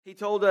He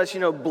told us,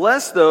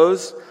 bless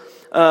those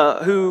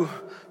who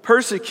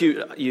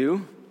persecute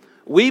you,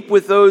 weep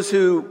with those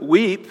who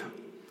weep,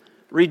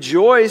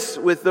 rejoice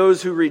with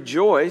those who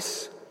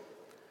rejoice.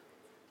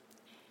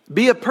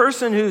 Be a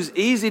person who's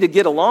easy to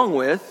get along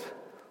with,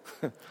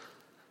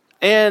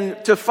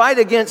 and to fight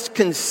against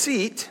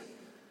conceit,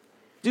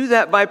 do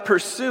that by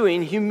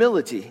pursuing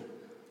humility.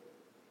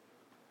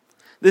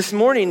 This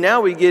morning,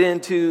 now we get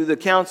into the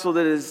counsel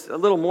that is a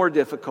little more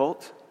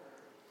difficult.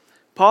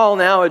 Paul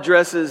now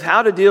addresses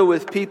how to deal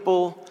with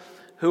people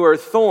who are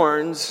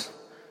thorns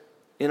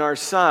in our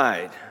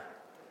side.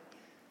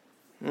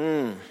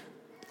 They're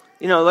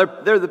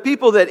the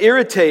people that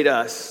irritate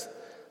us,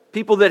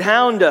 people that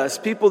hound us,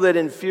 people that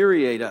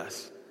infuriate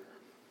us.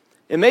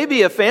 It may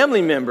be a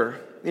family member,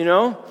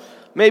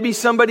 maybe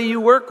somebody you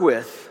work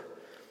with.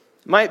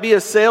 It might be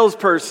a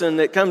salesperson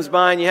that comes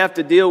by and you have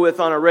to deal with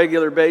on a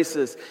regular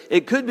basis.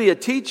 It could be a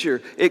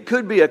teacher. It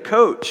could be a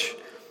coach.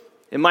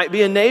 It might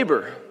be a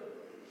neighbor.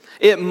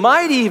 It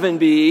might even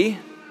be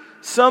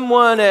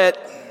someone at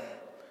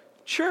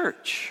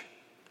church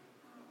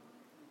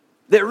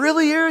that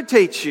really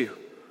irritates you.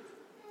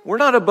 We're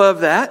not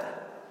above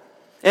that.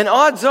 And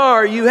odds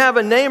are you have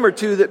a name or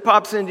two that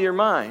pops into your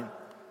mind.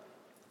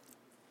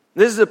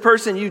 This is a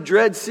person you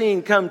dread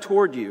seeing come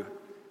toward you,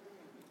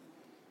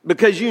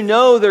 because you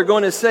know they're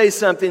going to say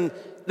something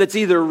that's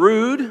either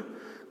rude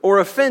or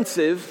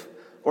offensive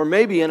or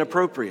maybe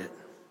inappropriate.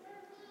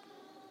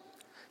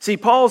 See,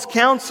 Paul's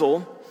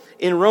counsel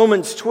in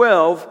Romans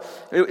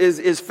 12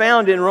 is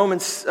found in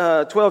Romans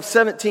 12,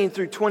 17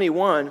 through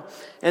 21.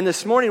 And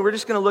this morning we're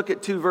just going to look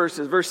at two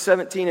verses, verse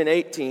 17 and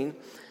 18.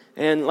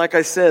 And like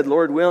I said,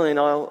 Lord willing,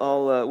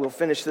 we'll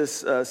finish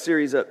this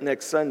series up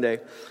next Sunday.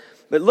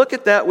 But look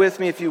at that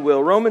with me, if you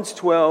will. Romans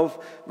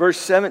 12, verse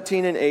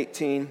 17 and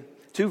 18,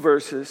 two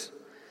verses.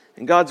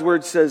 And God's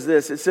word says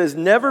this. It says,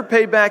 "Never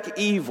pay back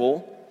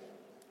evil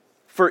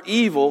for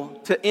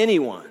evil to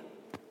anyone.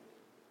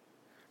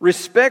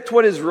 Respect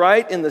what is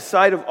right in the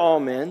sight of all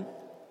men.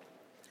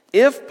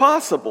 If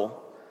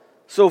possible,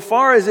 so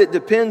far as it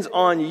depends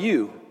on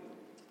you,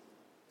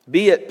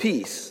 be at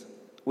peace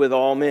with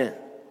all men."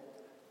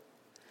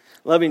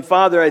 Loving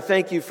Father, I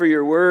thank you for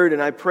your word,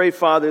 and I pray,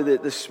 Father,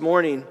 that this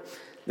morning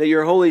that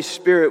your Holy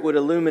Spirit would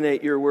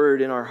illuminate your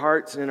word in our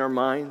hearts and in our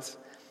minds.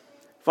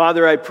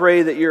 Father, I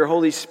pray that your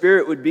Holy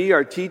Spirit would be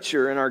our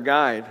teacher and our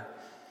guide.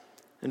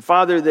 And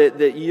Father,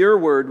 that your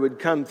word would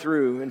come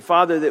through. And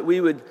Father, that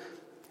we would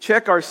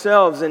check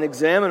ourselves and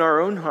examine our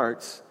own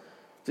hearts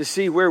to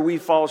see where we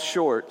fall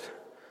short.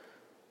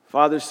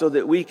 Father, so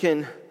that we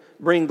can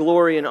bring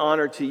glory and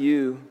honor to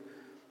you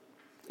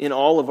in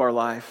all of our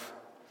life.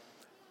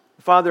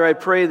 Father, I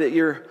pray that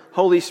your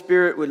Holy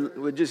Spirit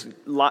would just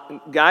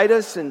guide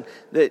us, and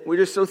that we're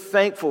just so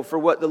thankful for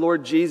what the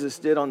Lord Jesus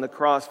did on the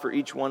cross for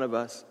each one of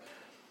us.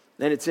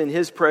 And it's in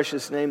his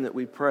precious name that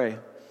we pray.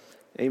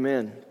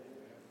 Amen.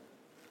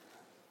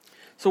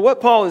 So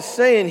what Paul is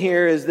saying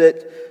here is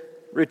that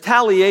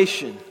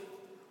retaliation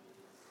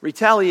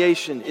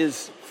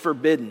is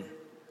forbidden.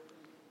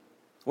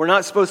 We're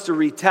not supposed to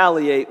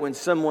retaliate when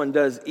someone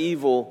does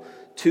evil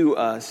to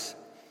us.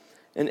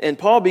 And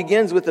Paul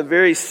begins with a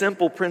very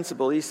simple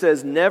principle. He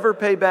says, never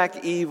pay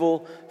back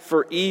evil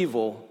for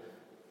evil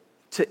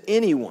to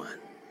anyone.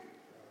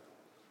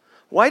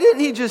 Why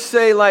didn't he just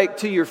say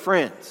to your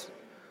friends?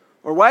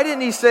 Or why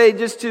didn't he say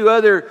just to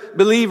other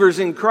believers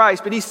in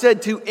Christ? But he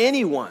said to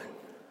anyone.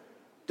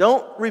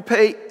 Don't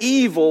repay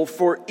evil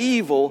for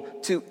evil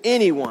to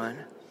anyone.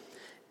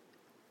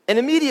 And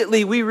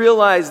immediately we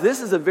realize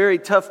this is a very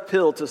tough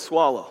pill to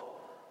swallow.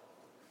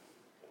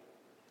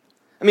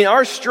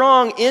 Our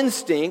strong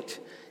instinct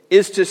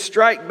is to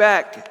strike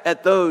back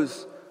at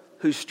those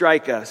who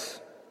strike us.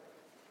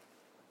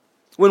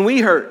 When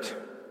we hurt,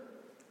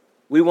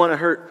 we want to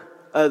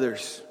hurt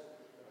others.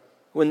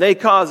 When they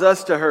cause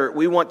us to hurt,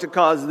 we want to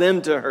cause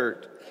them to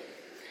hurt.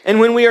 And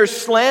when we are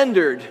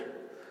slandered,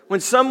 when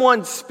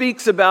someone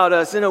speaks about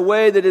us in a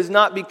way that is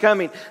not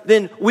becoming,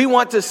 then we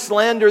want to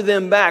slander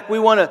them back. We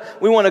want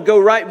to go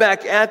right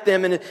back at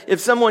them. And if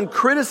someone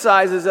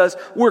criticizes us,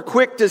 we're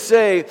quick to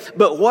say,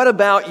 "But what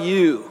about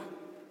you?"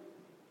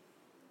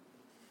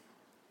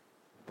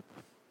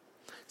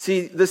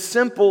 See, the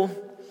simple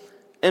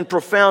and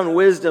profound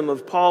wisdom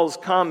of Paul's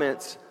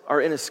comments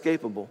are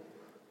inescapable.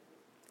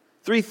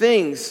 Three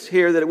things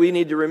here that we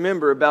need to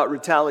remember about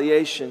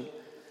retaliation.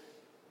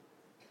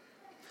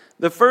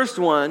 The first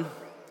one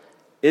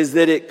is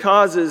that it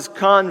causes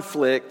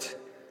conflict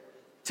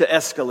to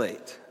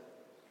escalate.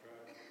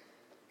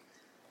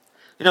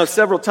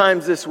 Several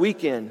times this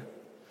weekend,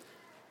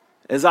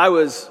 as I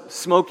was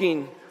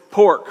smoking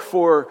pork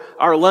for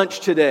our lunch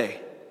today,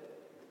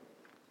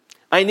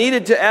 I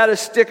needed to add a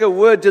stick of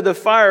wood to the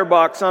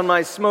firebox on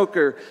my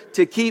smoker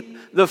to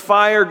keep the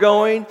fire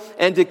going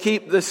and to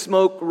keep the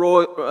smoke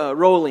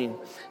rolling.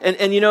 And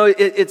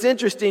it's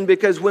interesting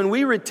because when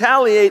we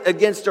retaliate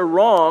against a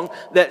wrong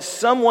that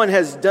someone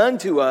has done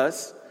to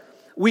us,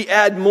 we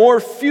add more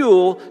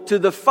fuel to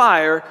the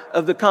fire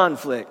of the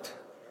conflict.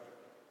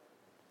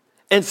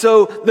 And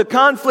so the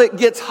conflict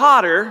gets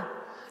hotter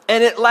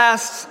and it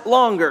lasts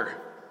longer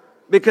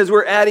because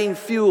we're adding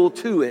fuel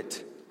to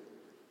it.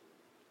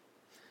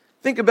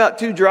 Think about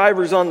two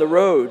drivers on the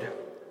road.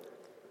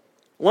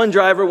 One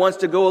driver wants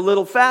to go a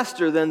little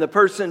faster than the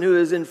person who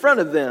is in front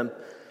of them.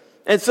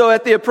 And so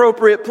at the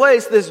appropriate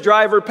place, this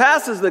driver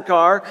passes the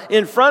car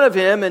in front of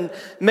him, and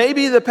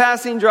maybe the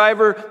passing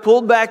driver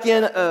pulled back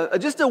in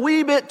just a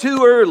wee bit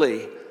too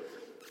early.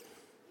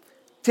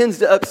 Tends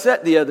to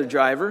upset the other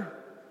driver.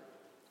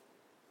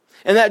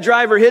 And that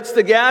driver hits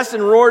the gas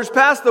and roars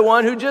past the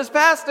one who just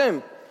passed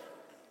him.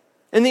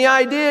 And the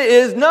idea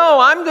is, no,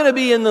 I'm going to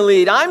be in the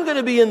lead. I'm going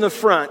to be in the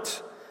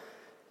front.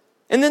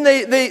 And then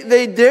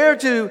they dare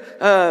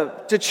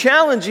to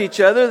challenge each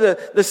other.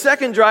 The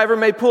second driver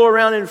may pull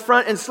around in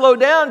front and slow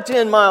down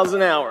 10 miles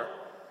an hour.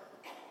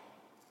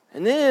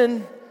 And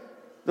then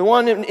the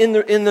one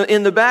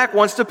in the back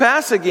wants to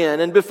pass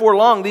again. And before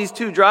long, these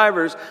two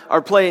drivers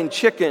are playing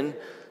chicken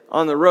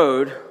on the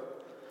road.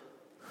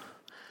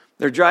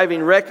 They're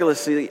driving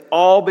recklessly,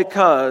 all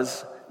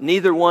because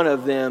neither one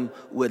of them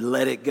would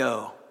let it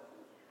go.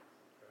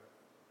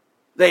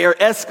 They are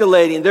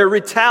escalating. They're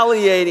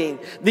retaliating.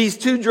 These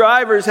two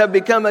drivers have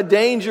become a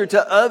danger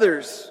to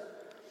others.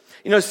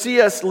 You know,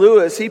 C.S.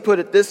 Lewis, he put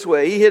it this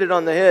way. He hit it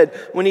on the head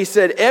when he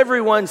said,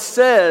 everyone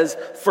says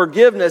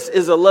forgiveness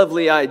is a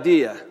lovely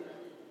idea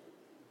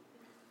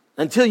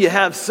until you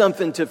have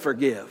something to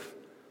forgive.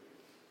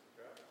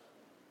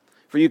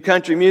 For you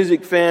country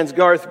music fans,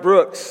 Garth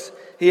Brooks,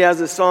 he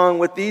has a song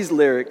with these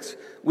lyrics.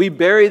 We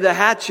bury the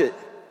hatchet,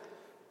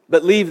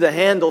 but leave the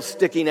handle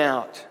sticking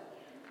out.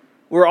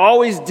 We're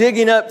always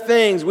digging up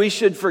things we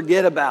should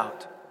forget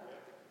about.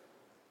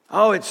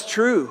 Oh, it's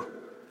true.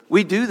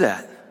 We do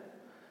that.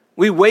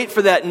 We wait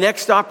for that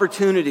next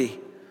opportunity.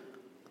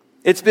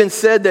 It's been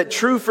said that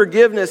true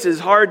forgiveness is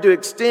hard to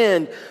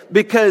extend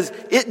because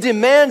it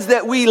demands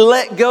that we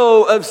let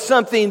go of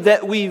something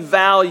that we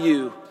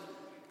value.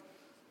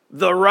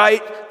 The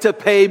right to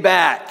pay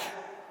back.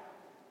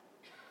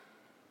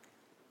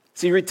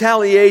 See,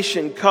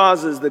 retaliation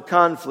causes the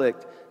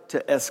conflict to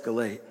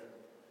escalate.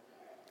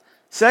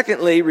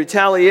 Secondly,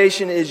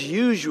 retaliation is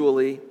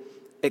usually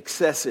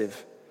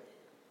excessive.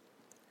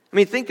 I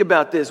mean, think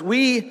about this.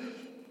 We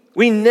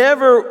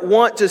never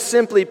want to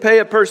simply pay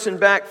a person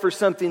back for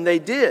something they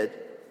did.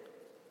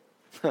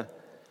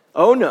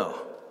 Oh no.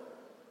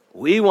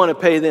 We want to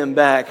pay them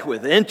back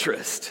with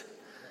interest.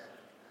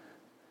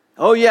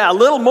 Oh yeah, a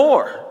little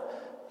more.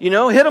 You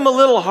know, hit them a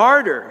little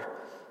harder.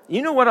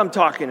 You know what I'm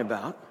talking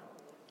about.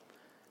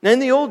 Now, in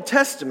the Old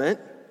Testament,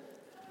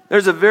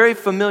 there's a very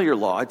familiar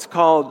law. It's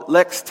called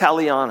Lex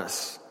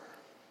Talionis.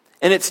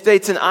 And it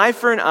states an eye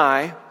for an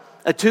eye,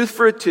 a tooth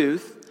for a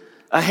tooth,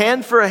 a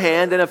hand for a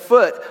hand, and a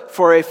foot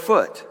for a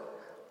foot.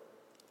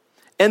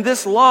 And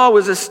this law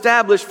was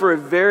established for a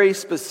very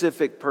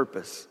specific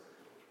purpose.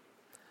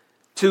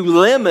 To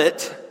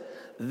limit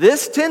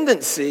this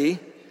tendency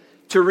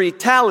to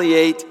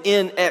retaliate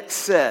in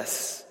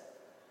excess.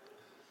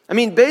 I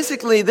mean,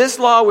 basically, this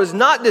law was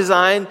not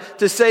designed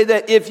to say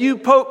that if you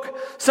poke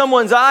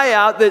someone's eye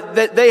out,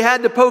 that they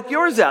had to poke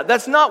yours out.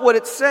 That's not what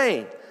it's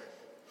saying.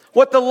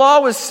 What the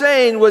law was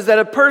saying was that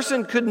a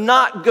person could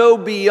not go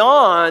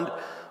beyond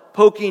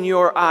poking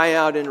your eye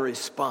out in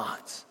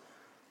response.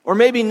 Or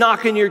maybe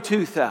knocking your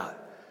tooth out.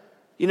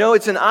 You know,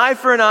 it's an eye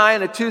for an eye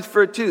and a tooth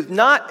for a tooth.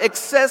 Not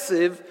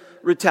excessive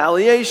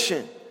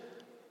retaliation.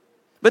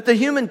 But the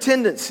human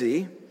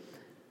tendency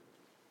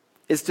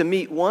is to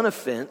meet one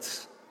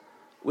offense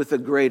with a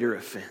greater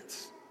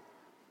offense.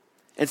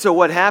 And so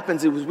what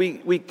happens is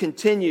we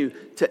continue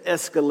to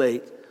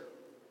escalate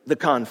the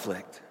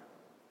conflict.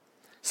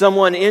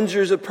 Someone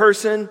injures a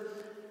person,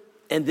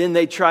 and then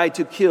they try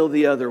to kill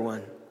the other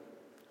one.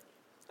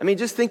 I mean,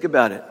 just think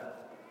about it.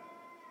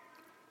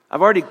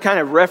 I've already kind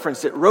of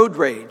referenced it, road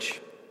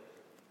rage.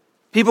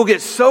 People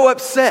get so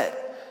upset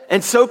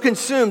and so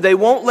consumed, they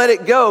won't let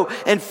it go,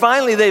 and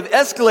finally they've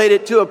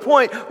escalated to a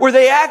point where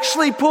they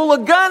actually pull a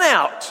gun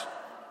out.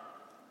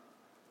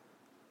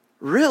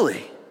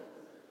 Really?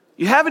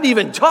 You haven't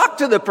even talked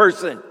to the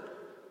person.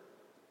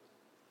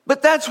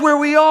 But that's where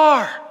we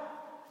are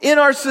in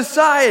our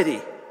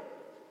society.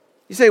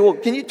 You say, well,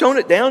 can you tone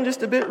it down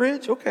just a bit,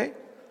 Rich? Okay.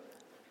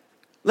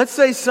 Let's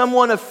say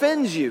someone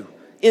offends you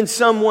in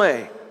some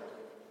way.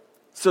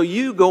 So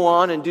you go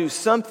on and do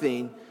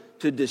something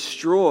to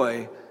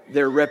destroy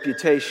their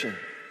reputation.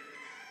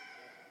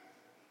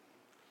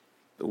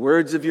 The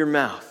words of your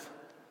mouth,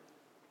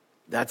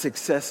 that's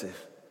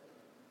excessive.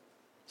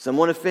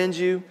 Someone offends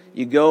you,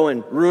 you go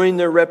and ruin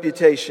their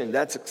reputation.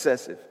 That's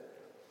excessive.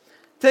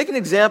 Take an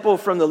example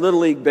from the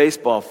Little League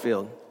baseball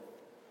field.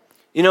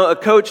 You know, a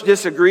coach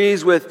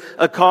disagrees with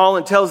a call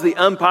and tells the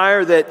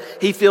umpire that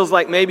he feels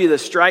like maybe the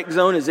strike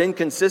zone is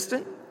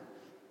inconsistent.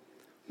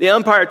 The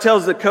umpire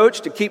tells the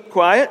coach to keep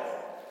quiet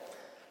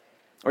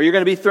or you're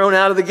going to be thrown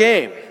out of the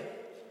game.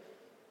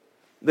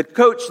 The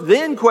coach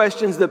then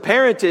questions the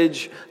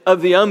parentage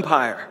of the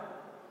umpire.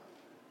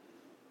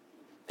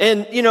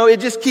 And, you know,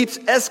 it just keeps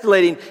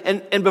escalating.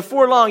 And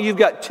before long, you've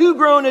got two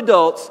grown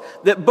adults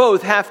that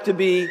both have to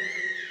be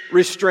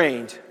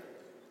restrained.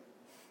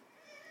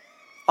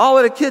 all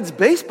at a kid's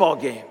baseball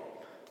game.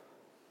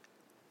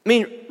 I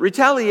mean,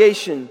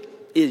 retaliation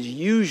is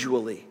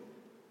usually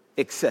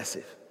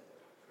excessive.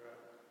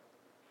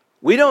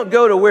 We don't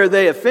go to where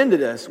they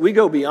offended us. We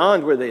go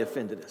beyond where they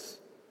offended us.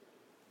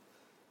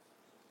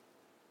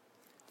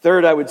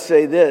 Third, I would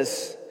say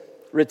this: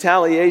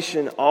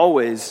 retaliation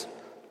always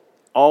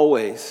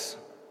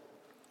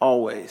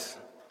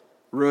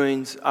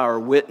ruins our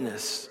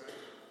witness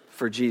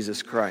for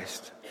Jesus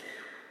Christ.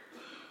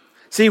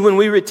 See, when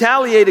we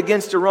retaliate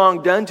against a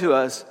wrong done to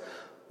us,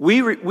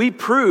 we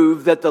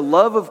prove that the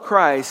love of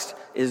Christ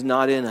is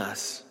not in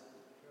us.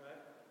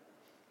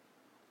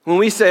 When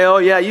we say, oh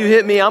yeah, you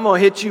hit me, I'm going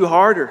to hit you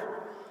harder.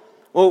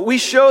 Well, we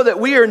show that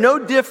we are no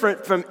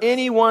different from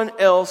anyone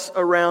else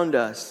around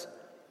us.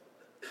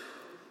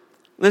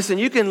 Listen,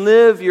 you can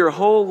live your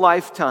whole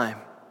lifetime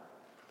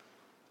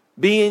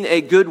being a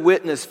good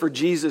witness for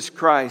Jesus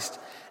Christ,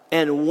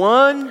 and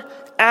one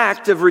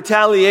act of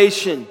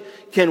retaliation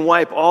can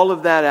wipe all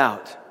of that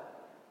out.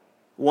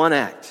 One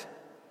act.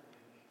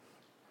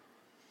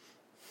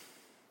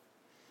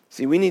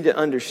 See, we need to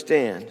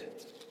understand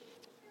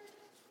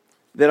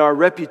that our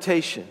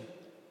reputation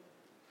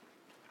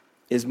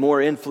is more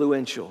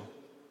influential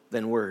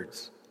than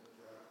words.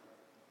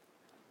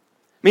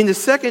 I mean, the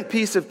second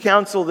piece of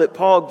counsel that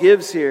Paul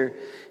gives here,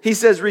 he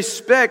says,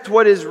 respect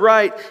what is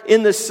right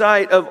in the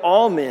sight of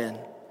all men.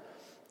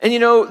 And you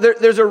know,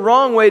 there's a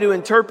wrong way to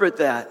interpret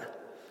that.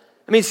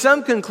 I mean,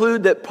 some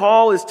conclude that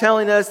Paul is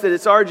telling us that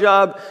it's our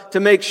job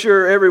to make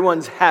sure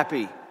everyone's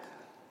happy.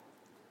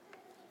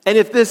 And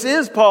if this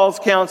is Paul's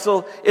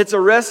counsel, it's a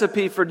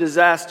recipe for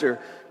disaster,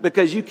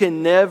 because you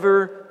can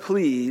never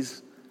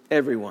please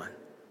everyone.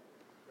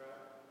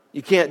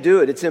 You can't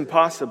do it. It's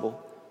impossible.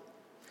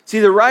 See,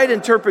 the right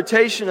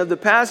interpretation of the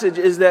passage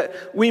is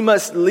that we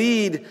must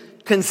lead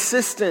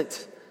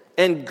consistent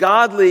and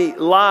godly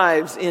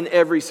lives in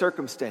every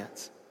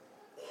circumstance.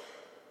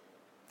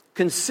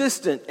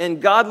 Consistent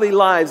and godly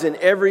lives in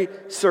every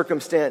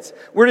circumstance.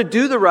 We're to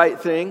do the right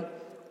thing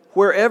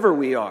wherever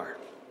we are.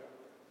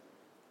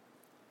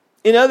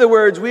 In other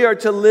words, we are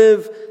to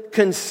live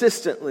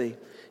consistently.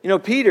 You know,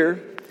 Peter,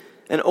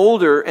 an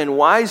older and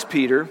wise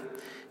Peter,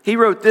 he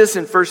wrote this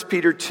in 1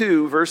 Peter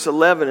 2, verse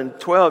 11 and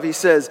 12. He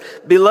says,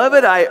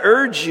 "Beloved, I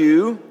urge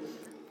you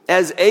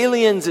as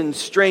aliens and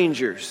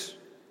strangers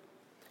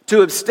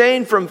to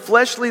abstain from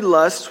fleshly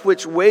lusts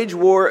which wage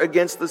war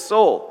against the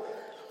soul.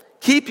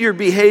 Keep your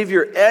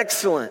behavior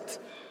excellent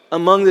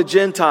among the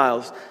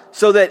Gentiles,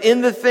 so that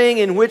in the thing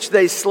in which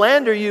they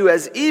slander you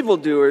as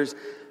evildoers,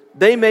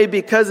 they may,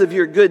 because of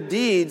your good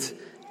deeds,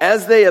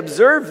 as they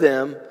observe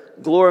them,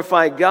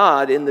 glorify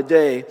God in the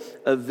day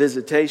of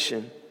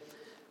visitation."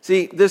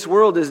 See, this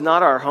world is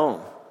not our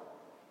home.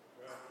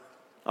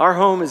 Our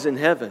home is in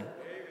heaven.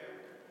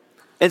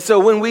 And so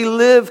when we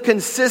live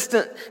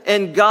consistent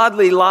and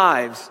godly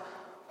lives,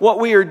 what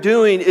we are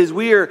doing is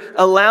we are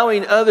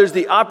allowing others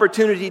the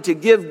opportunity to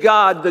give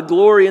God the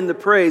glory and the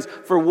praise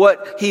for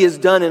what He has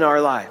done in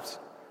our lives.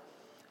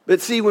 But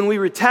see, when we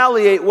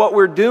retaliate, what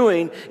we're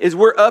doing is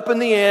we're upping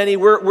the ante,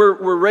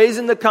 we're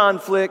raising the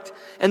conflict,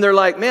 and they're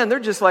like, man, they're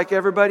just like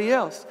everybody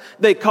else.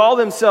 They call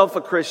themselves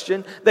a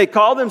Christian, they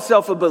call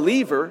themselves a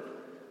believer,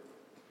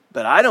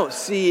 but I don't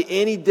see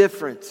any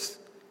difference.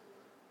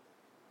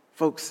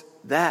 Folks,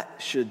 that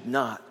should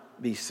not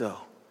be so.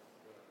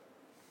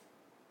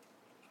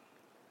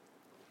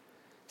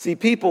 See,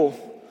 people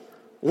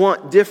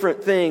want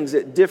different things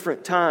at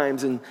different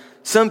times, and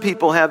some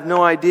people have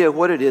no idea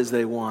what it is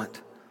they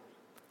want.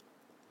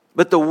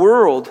 But the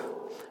world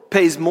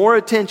pays more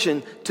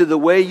attention to the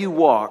way you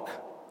walk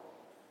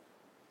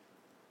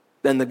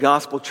than the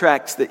gospel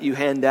tracts that you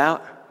hand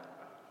out.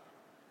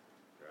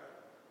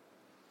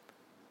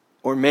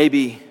 Or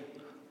maybe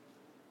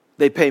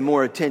they pay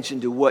more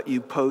attention to what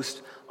you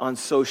post on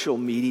social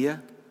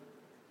media.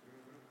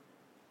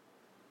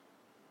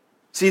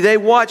 See, they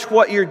watch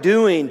what you're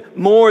doing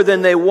more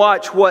than they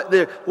watch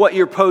what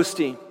you're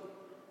posting.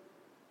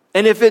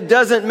 And if it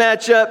doesn't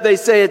match up, they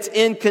say it's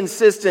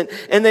inconsistent.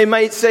 And they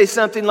might say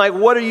something like,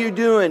 what are you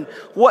doing?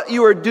 What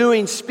you are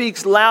doing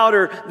speaks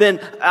louder than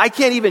I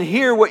can't even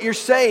hear what you're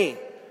saying.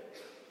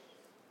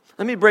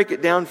 Let me break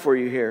it down for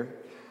you here.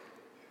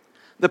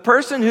 The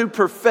person who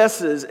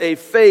professes a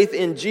faith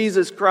in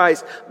Jesus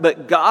Christ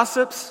but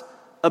gossips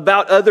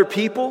about other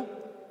people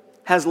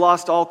has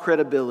lost all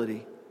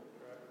credibility.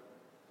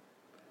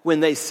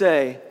 When they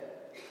say,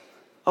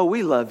 oh,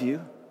 we love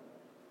you.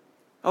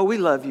 Oh, we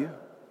love you.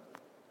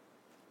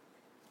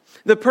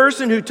 The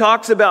person who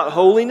talks about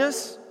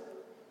holiness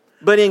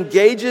but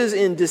engages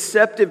in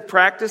deceptive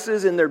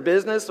practices in their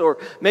business, or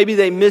maybe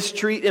they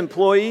mistreat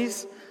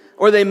employees,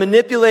 or they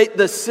manipulate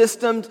the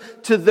system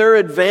to their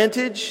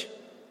advantage,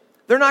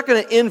 they're not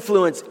going to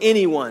influence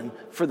anyone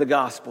for the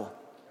gospel.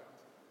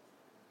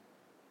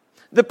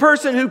 The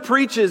person who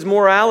preaches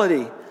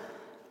morality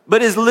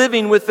but is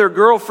living with their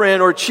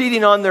girlfriend or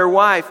cheating on their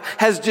wife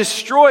has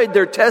destroyed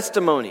their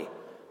testimony.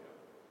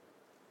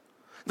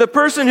 The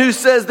person who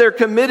says they're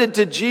committed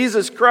to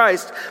Jesus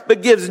Christ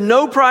but gives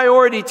no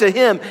priority to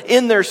Him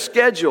in their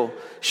schedule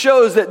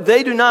shows that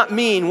they do not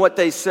mean what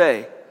they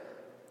say.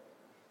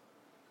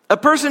 A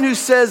person who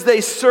says they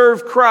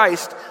serve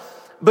Christ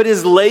but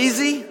is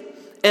lazy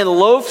and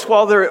loafs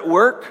while they're at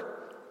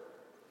work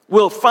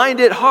will find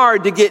it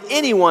hard to get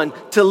anyone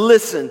to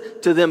listen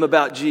to them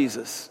about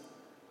Jesus.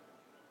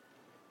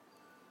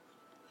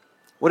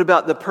 What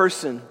about the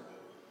person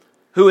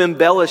who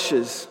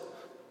embellishes,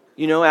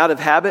 out of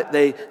habit?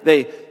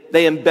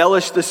 They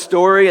embellish the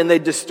story and they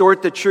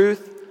distort the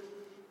truth.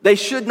 They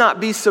should not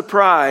be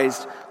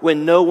surprised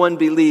when no one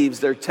believes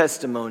their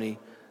testimony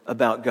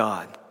about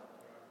God.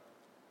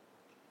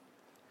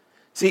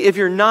 See, if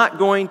you're not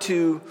going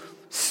to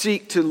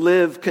seek to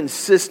live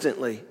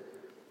consistently,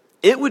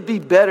 it would be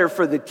better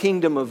for the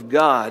kingdom of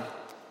God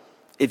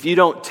if you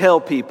don't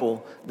tell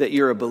people that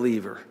you're a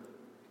believer.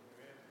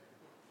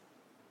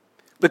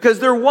 Because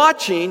they're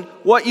watching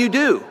what you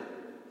do.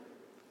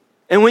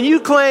 And when you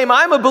claim,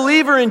 I'm a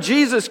believer in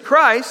Jesus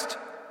Christ,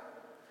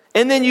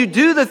 and then you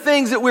do the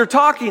things that we're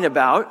talking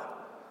about,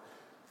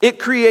 it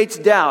creates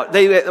doubt.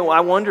 I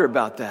wonder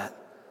about that.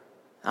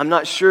 I'm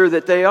not sure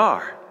that they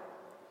are.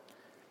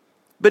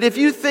 But if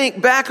you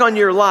think back on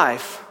your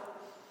life,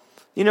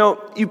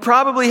 you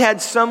probably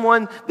had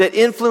someone that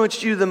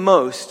influenced you the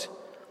most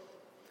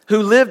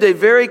who lived a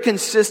very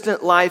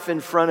consistent life in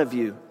front of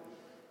you.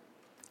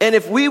 And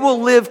if we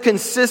will live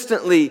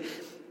consistently,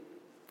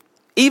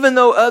 even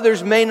though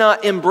others may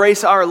not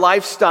embrace our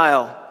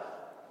lifestyle,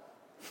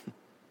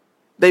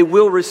 they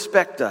will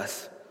respect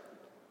us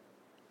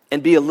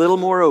and be a little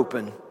more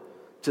open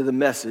to the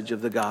message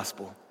of the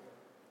gospel.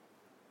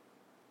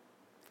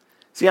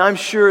 See, I'm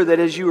sure that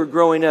as you were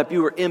growing up,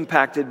 you were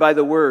impacted by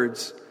the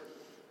words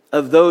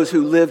of those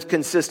who lived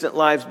consistent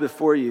lives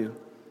before you.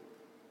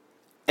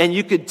 And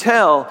you could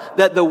tell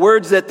that the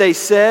words that they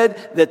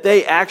said, that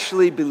they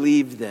actually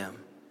believed them.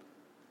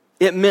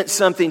 It meant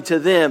something to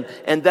them,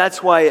 and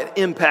that's why it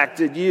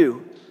impacted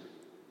you.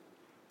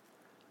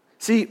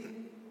 See,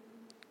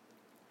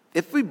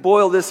 if we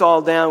boil this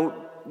all down,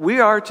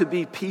 we are to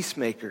be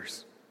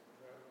peacemakers.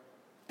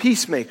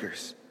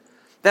 Peacemakers.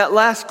 That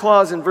last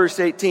clause in verse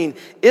 18,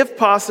 if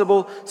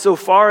possible, so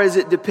far as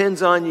it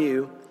depends on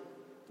you,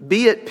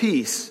 be at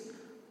peace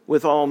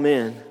with all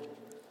men.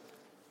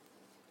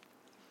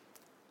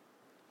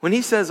 When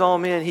he says all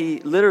men, he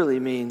literally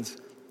means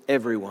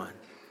everyone.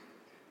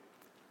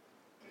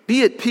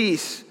 Be at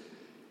peace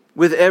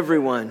with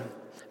everyone.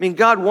 I mean,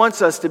 God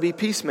wants us to be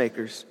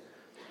peacemakers.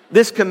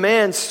 This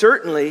command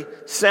certainly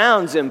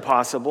sounds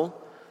impossible.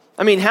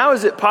 I mean, how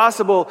is it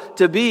possible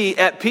to be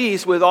at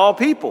peace with all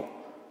people?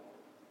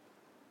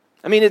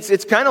 I mean,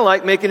 it's kind of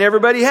like making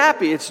everybody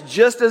happy. It's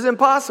just as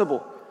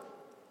impossible.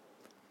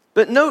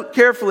 But note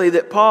carefully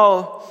that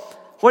Paul,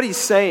 what he's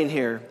saying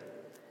here,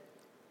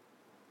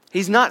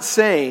 he's not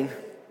saying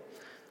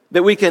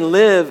that we can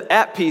live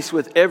at peace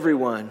with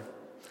everyone.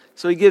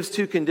 So he gives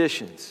two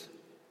conditions.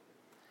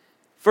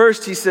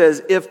 First, he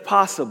says, if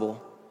possible,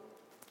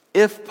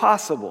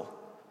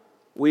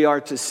 we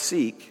are to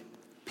seek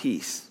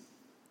peace.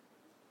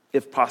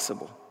 If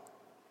possible.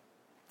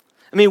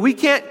 I mean, we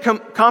can't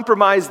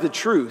compromise the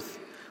truth.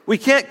 We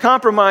can't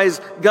compromise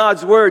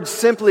God's word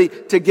simply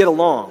to get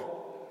along.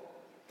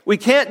 We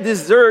can't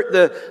desert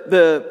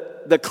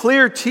the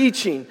clear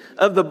teaching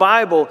of the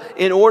Bible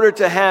in order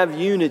to have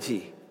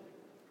unity.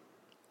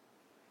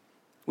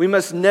 We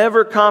must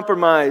never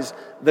compromise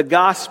the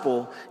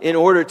gospel in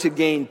order to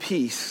gain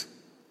peace.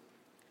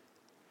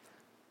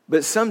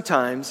 But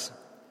sometimes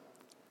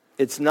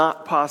it's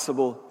not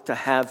possible to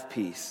have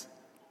peace.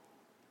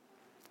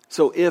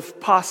 So if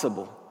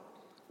possible,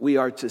 we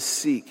are to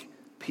seek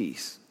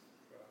peace.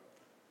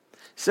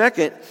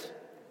 Second,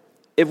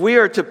 if we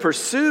are to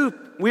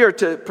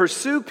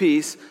pursue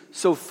peace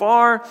so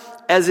far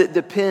as it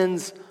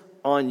depends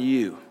on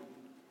you.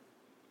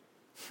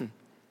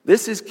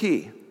 This is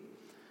key.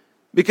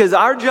 Because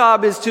our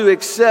job is to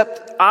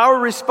accept our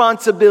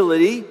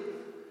responsibility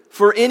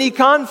for any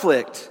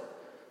conflict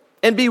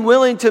and be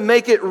willing to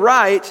make it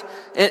right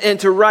and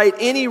to right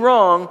any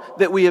wrong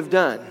that we have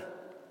done.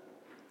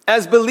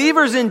 As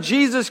believers in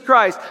Jesus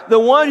Christ, the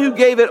one who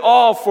gave it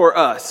all for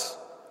us,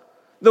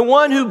 the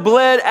one who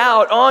bled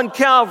out on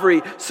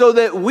Calvary so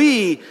that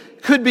we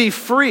could be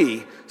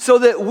free, so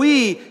that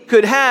we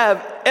could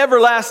have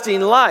everlasting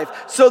life,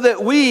 so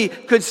that we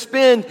could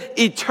spend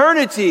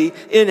eternity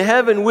in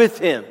heaven with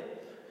Him.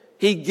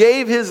 He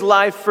gave His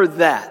life for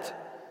that.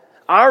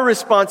 Our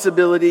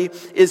responsibility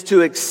is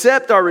to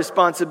accept our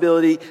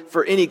responsibility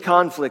for any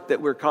conflict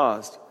that we're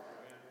caused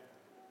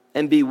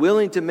and be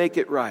willing to make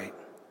it right.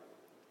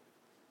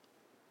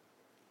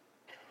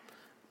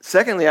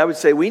 Secondly, I would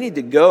say we need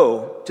to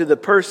go to the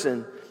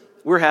person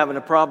we're having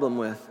a problem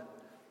with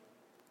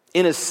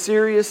in a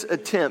serious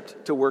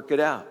attempt to work it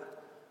out.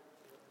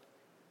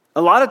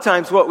 A lot of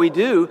times what we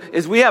do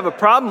is we have a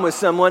problem with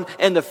someone,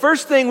 and the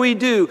first thing we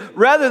do,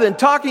 rather than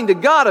talking to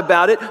God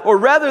about it, or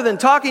rather than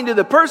talking to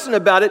the person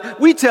about it,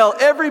 we tell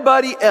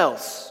everybody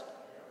else.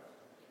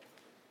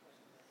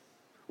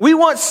 We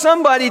want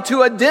somebody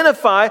to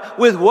identify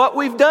with what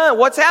we've done,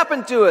 what's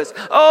happened to us.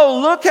 Oh,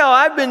 look how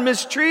I've been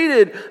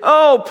mistreated.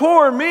 Oh,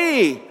 poor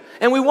me.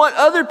 And we want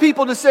other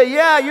people to say,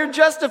 yeah, you're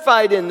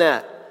justified in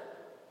that.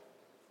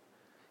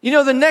 You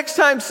know, the next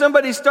time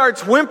somebody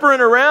starts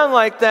whimpering around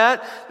like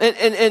that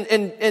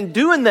and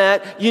doing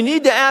that, you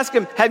need to ask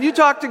them, have you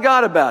talked to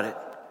God about it?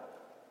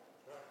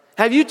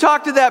 Have you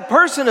talked to that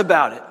person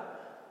about it?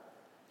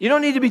 You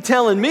don't need to be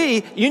telling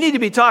me. You need to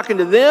be talking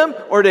to them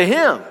or to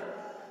him.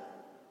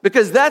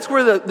 Because that's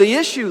where the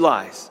issue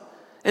lies.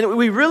 And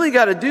we really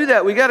got to do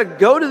that. We got to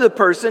go to the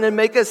person and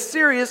make a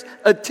serious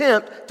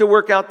attempt to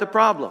work out the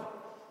problem.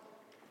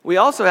 We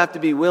also have to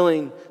be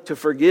willing to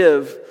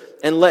forgive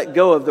and let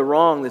go of the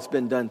wrong that's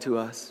been done to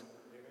us.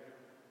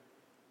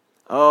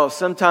 Oh,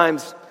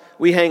 sometimes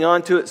we hang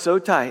on to it so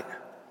tight.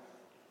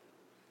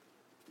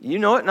 You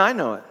know it and I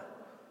know it.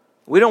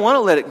 We don't want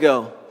to let it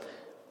go.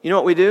 You know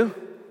what we do?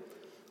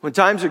 When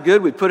times are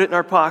good, we put it in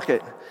our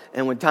pocket.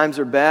 And when times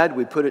are bad,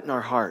 we put it in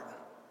our heart.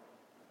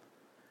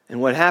 And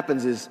what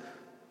happens is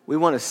we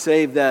want to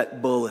save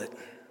that bullet.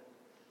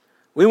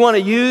 We want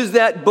to use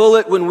that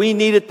bullet when we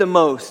need it the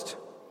most.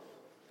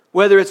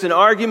 Whether it's an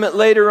argument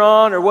later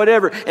on or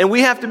whatever. And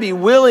we have to be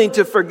willing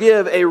to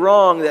forgive a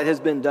wrong that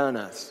has been done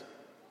us.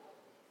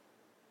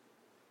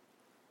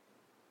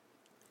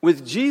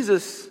 With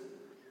Jesus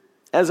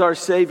as our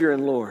Savior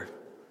and Lord,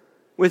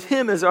 with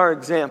Him as our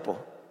example,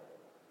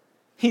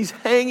 He's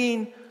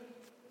hanging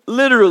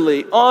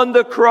literally on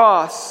the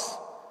cross.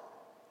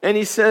 And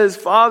He says,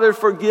 Father,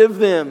 forgive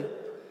them.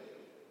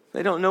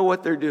 They don't know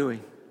what they're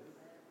doing.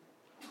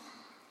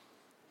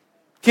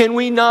 Can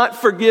we not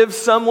forgive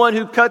someone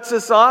who cuts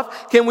us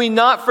off? Can we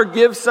not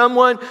forgive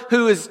someone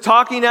who is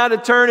talking out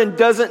of turn and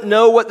doesn't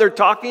know what they're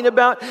talking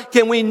about?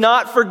 Can we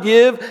not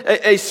forgive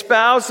a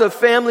spouse, a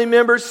family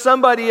member,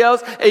 somebody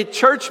else, a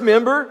church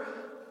member,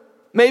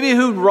 maybe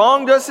who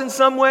wronged us in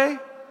some way?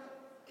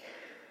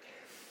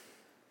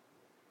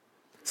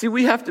 See,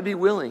 we have to be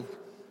willing.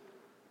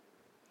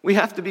 We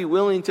have to be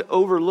willing to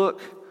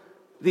overlook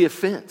the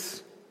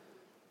offense.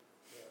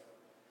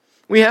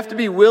 We have to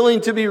be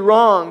willing to be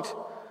wronged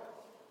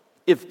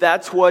if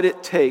that's what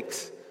it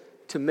takes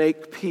to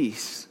make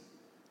peace.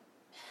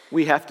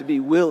 We have to be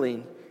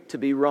willing to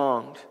be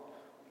wronged.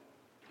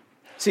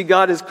 See,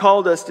 God has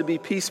called us to be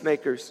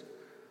peacemakers,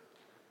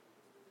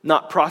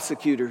 not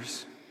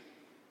prosecutors.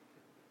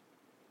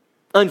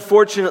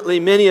 Unfortunately,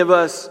 many of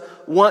us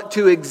want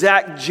to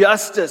exact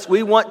justice.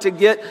 We want to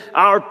get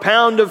our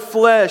pound of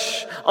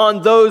flesh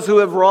on those who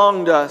have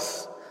wronged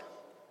us.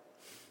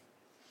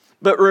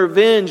 But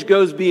revenge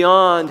goes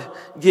beyond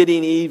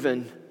getting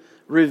even.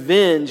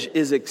 Revenge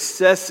is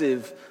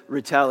excessive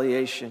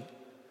retaliation.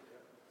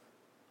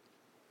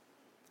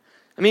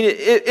 I mean,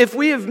 if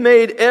we have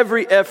made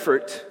every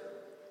effort,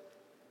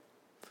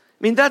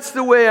 that's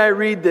the way I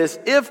read this.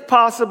 If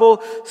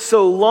possible,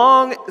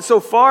 so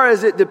far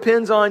as it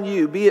depends on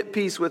you, be at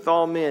peace with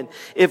all men.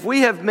 If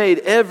we have made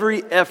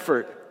every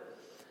effort,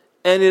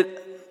 and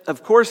it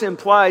of course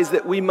implies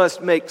that we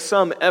must make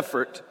some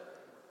effort,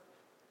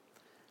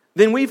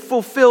 then we've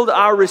fulfilled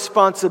our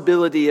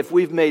responsibility if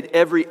we've made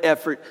every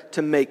effort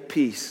to make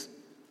peace.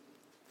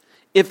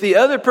 If the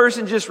other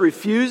person just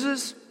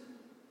refuses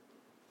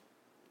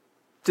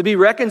to be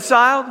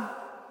reconciled,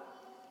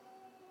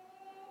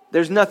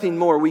 there's nothing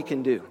more we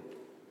can do.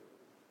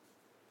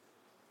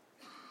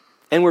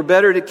 And we're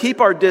better to keep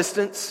our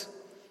distance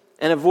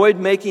and avoid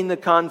making the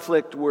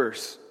conflict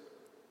worse.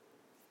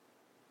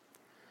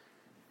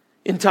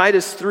 In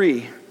Titus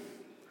 3,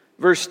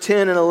 verse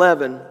 10 and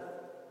 11,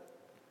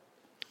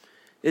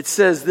 it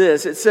says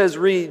this. It says,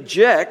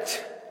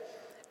 reject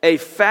a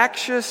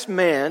factious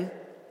man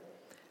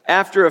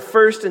after a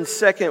first and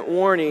second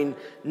warning,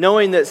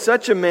 knowing that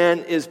such a man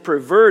is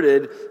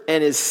perverted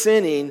and is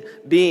sinning,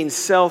 being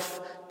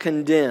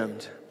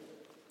self-condemned.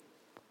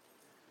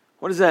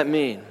 What does that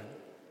mean?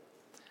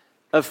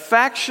 A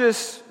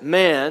factious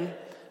man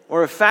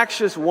or a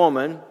factious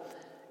woman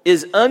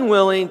is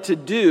unwilling to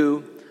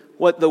do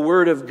what the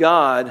Word of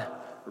God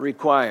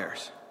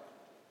requires.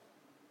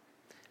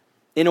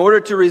 In order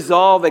to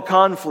resolve a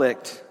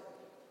conflict,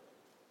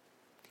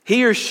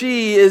 he or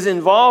she is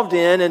involved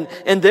in,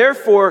 and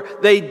therefore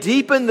they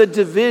deepen the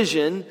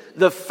division,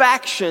 the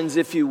factions,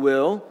 if you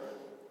will,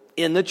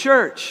 in the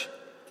church.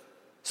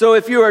 So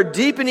if you are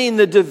deepening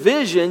the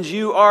divisions,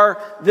 you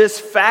are this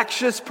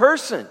factious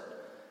person.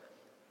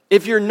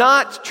 If you're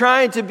not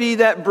trying to be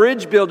that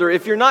bridge builder,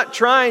 if you're not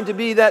trying to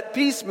be that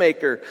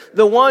peacemaker,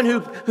 the one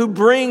who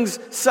brings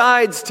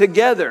sides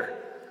together.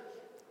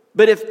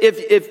 But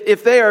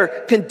if they are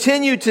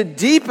continue to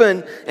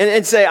deepen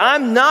and say,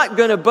 I'm not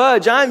going to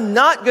budge, I'm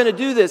not going to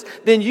do this,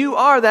 then you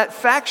are that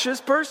factious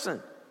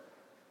person.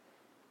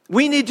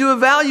 We need to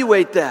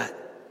evaluate that.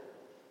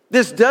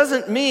 This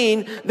doesn't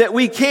mean that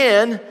we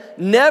can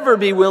never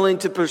be willing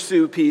to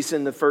pursue peace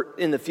in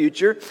the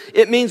future.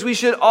 It means we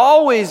should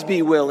always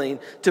be willing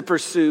to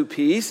pursue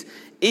peace,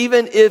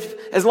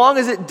 as long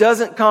as it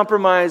doesn't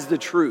compromise the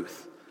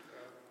truth.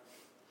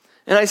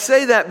 And I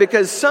say that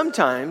because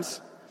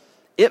sometimes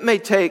it may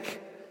take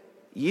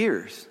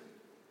years.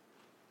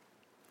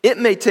 It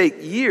may take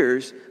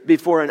years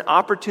before an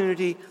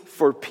opportunity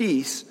for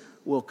peace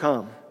will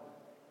come.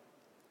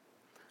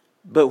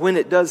 But when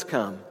it does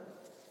come,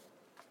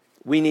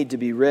 we need to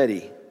be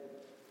ready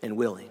and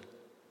willing.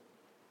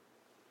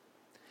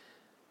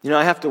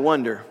 I have to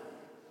wonder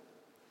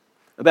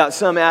about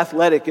some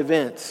athletic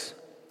events,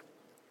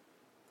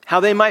 how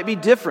they might be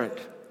different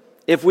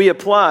if we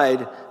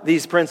applied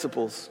these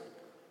principles.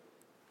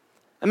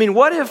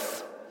 What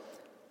if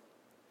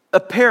a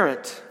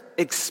parent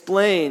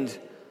explained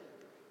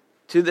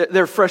to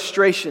their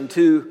frustration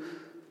to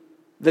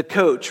the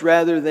coach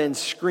rather than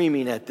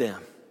screaming at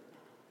them?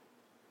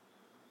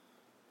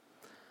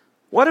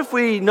 What if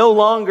we no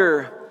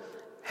longer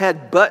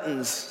had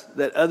buttons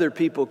that other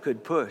people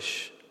could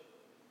push?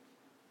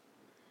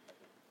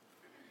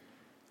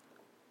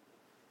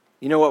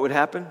 You know what would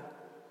happen?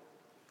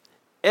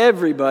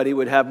 Everybody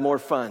would have more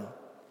fun.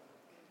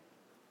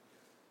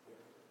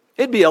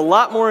 It'd be a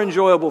lot more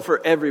enjoyable for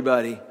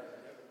everybody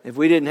if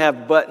we didn't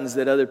have buttons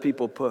that other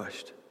people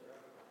pushed.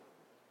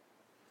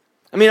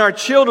 Our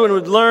children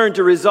would learn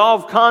to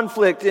resolve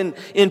conflict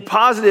in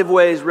positive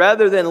ways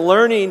rather than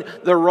learning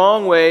the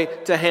wrong way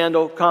to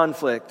handle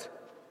conflict.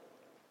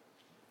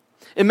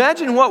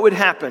 Imagine what would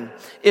happen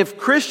if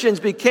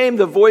Christians became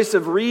the voice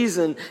of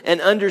reason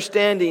and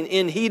understanding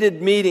in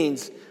heated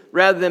meetings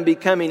rather than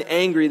becoming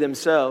angry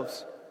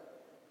themselves.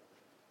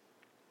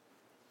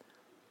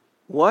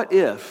 What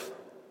if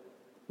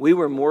we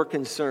were more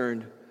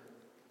concerned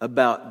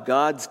about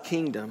God's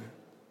kingdom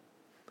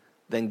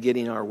than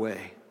getting our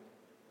way?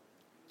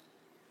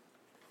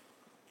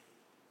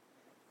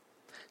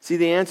 See,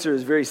 the answer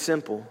is very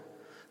simple.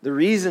 The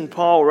reason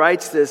Paul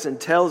writes this and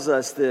tells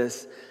us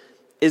this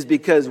is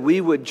because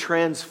we would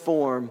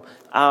transform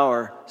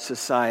our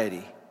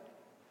society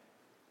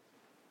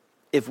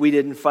if we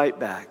didn't fight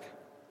back.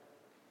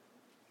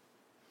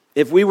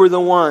 If we were the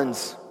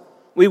ones,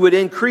 we would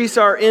increase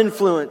our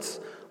influence.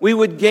 We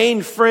would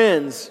gain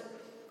friends.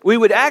 We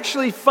would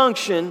actually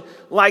function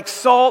like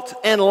salt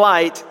and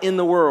light in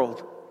the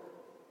world.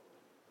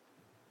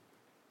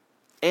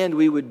 And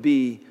we would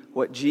be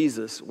what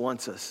Jesus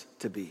wants us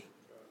to be.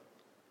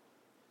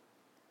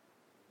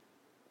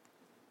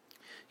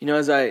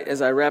 As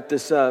I wrap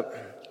this up,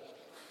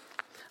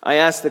 I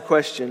ask the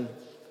question,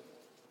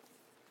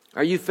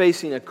 are you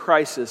facing a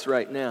crisis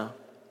right now?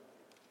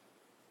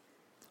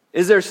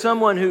 Is there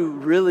someone who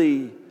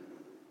really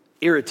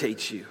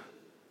irritates you?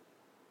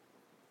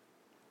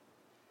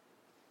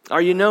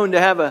 Are you known to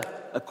have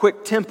a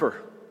quick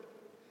temper?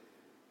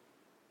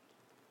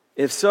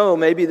 If so,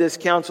 maybe this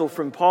counsel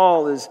from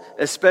Paul is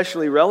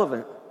especially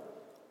relevant.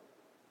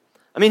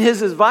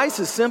 His advice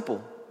is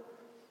simple.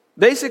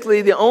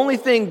 Basically, the only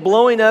thing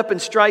blowing up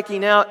and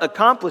striking out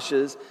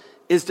accomplishes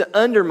is to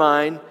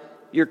undermine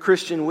your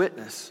Christian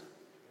witness.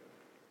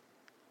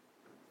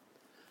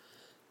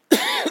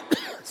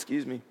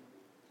 Excuse me.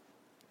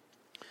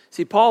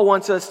 See, Paul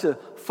wants us to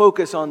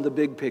focus on the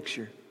big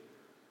picture.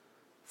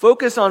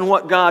 Focus on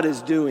what God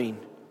is doing.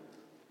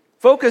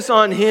 Focus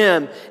on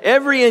Him.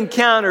 Every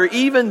encounter,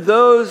 even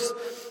those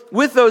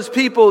with those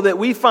people that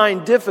we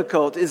find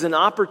difficult, is an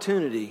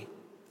opportunity.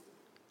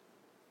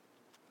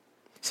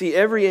 See,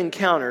 every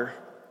encounter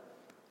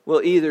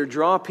will either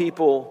draw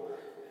people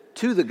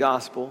to the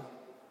gospel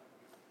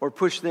or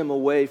push them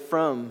away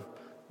from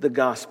the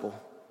gospel.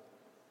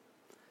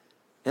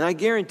 And I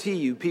guarantee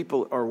you,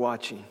 people are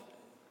watching.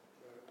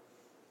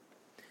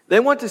 They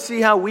want to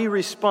see how we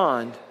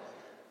respond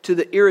to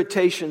the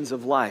irritations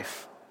of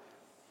life.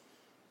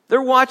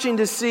 They're watching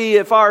to see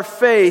if our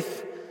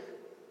faith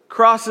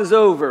crosses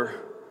over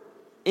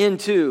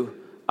into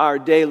our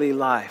daily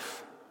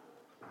life.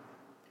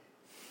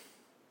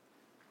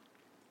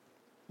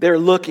 They're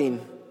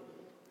looking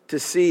to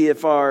see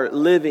if our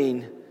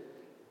living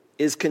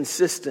is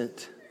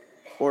consistent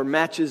or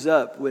matches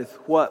up with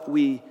what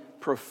we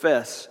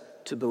profess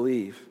to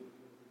believe.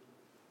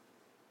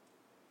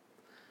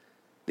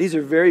 These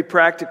are very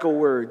practical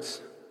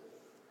words,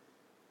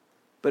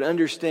 but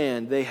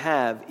understand they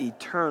have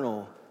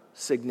eternal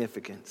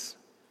significance.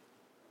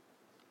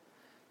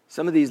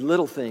 Some of these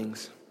little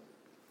things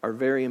are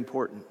very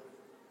important.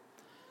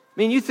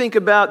 You think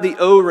about the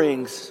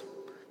O-rings.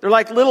 They're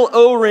like little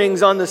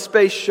O-rings on the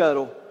space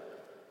shuttle.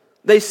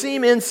 They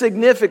seem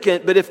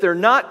insignificant, but if they're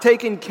not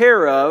taken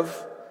care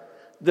of,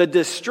 the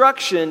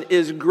destruction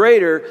is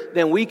greater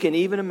than we can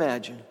even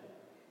imagine.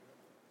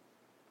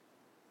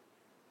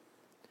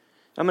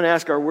 I'm going to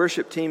ask our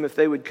worship team if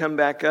they would come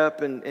back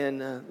up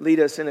and lead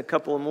us in a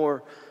couple of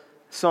more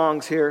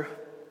songs here.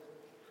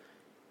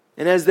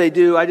 And as they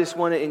do, I just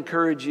want to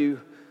encourage you,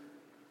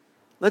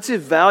 let's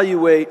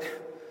evaluate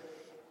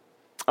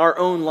our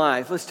own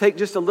life. Let's take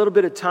just a little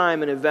bit of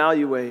time and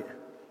evaluate.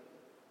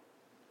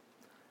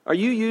 Are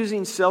you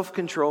using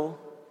self-control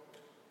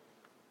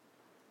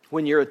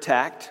when you're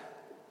attacked?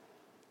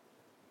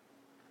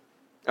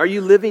 Are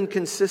you living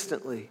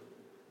consistently?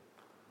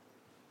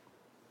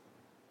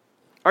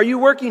 Are you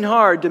working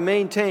hard to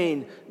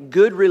maintain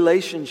good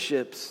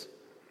relationships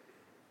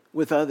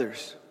with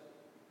others?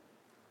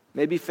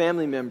 maybe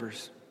family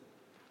members,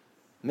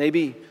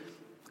 maybe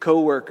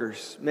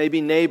co-workers,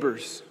 maybe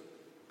neighbors,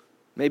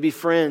 maybe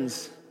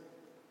friends.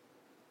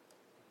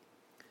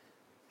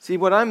 See,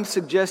 what I'm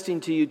suggesting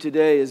to you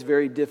today is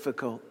very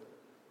difficult.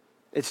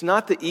 It's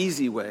not the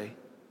easy way.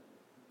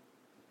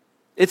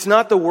 It's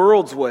not the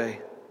world's way,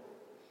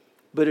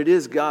 but it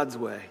is God's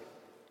way.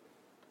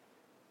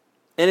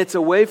 And it's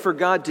a way for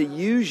God to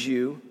use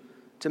you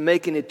to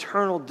make an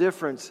eternal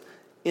difference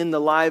in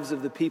the lives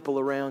of the people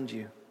around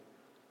you.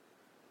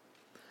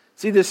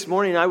 See, this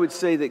morning I would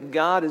say that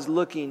God is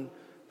looking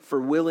for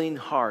willing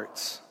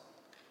hearts.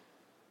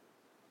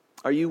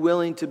 Are you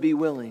willing to be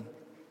willing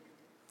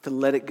to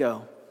let it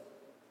go?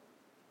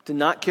 To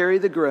not carry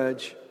the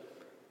grudge,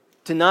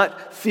 to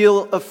not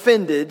feel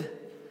offended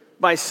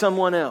by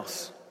someone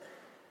else?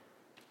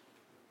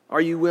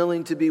 Are you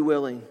willing to be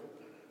willing?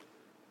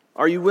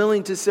 Are you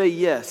willing to say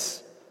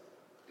yes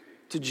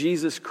to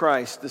Jesus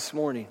Christ this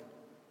morning?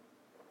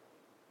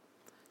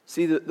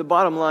 See, the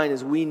bottom line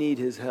is we need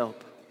His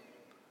help.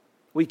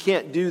 We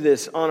can't do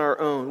this on our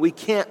own. We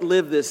can't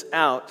live this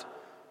out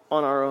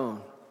on our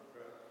own.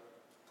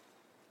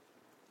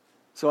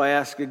 So I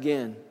ask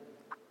again,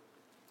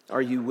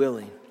 are you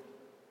willing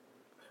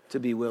to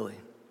be willing?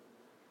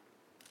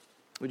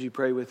 Would you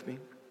pray with me?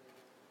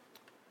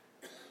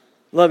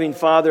 Loving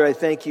Father, I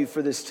thank you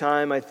for this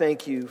time. I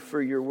thank you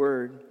for your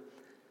word.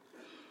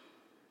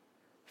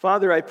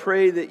 Father, I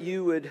pray that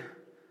you would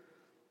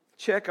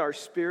check our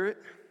spirit.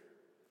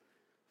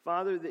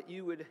 Father, that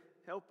you would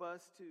help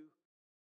us to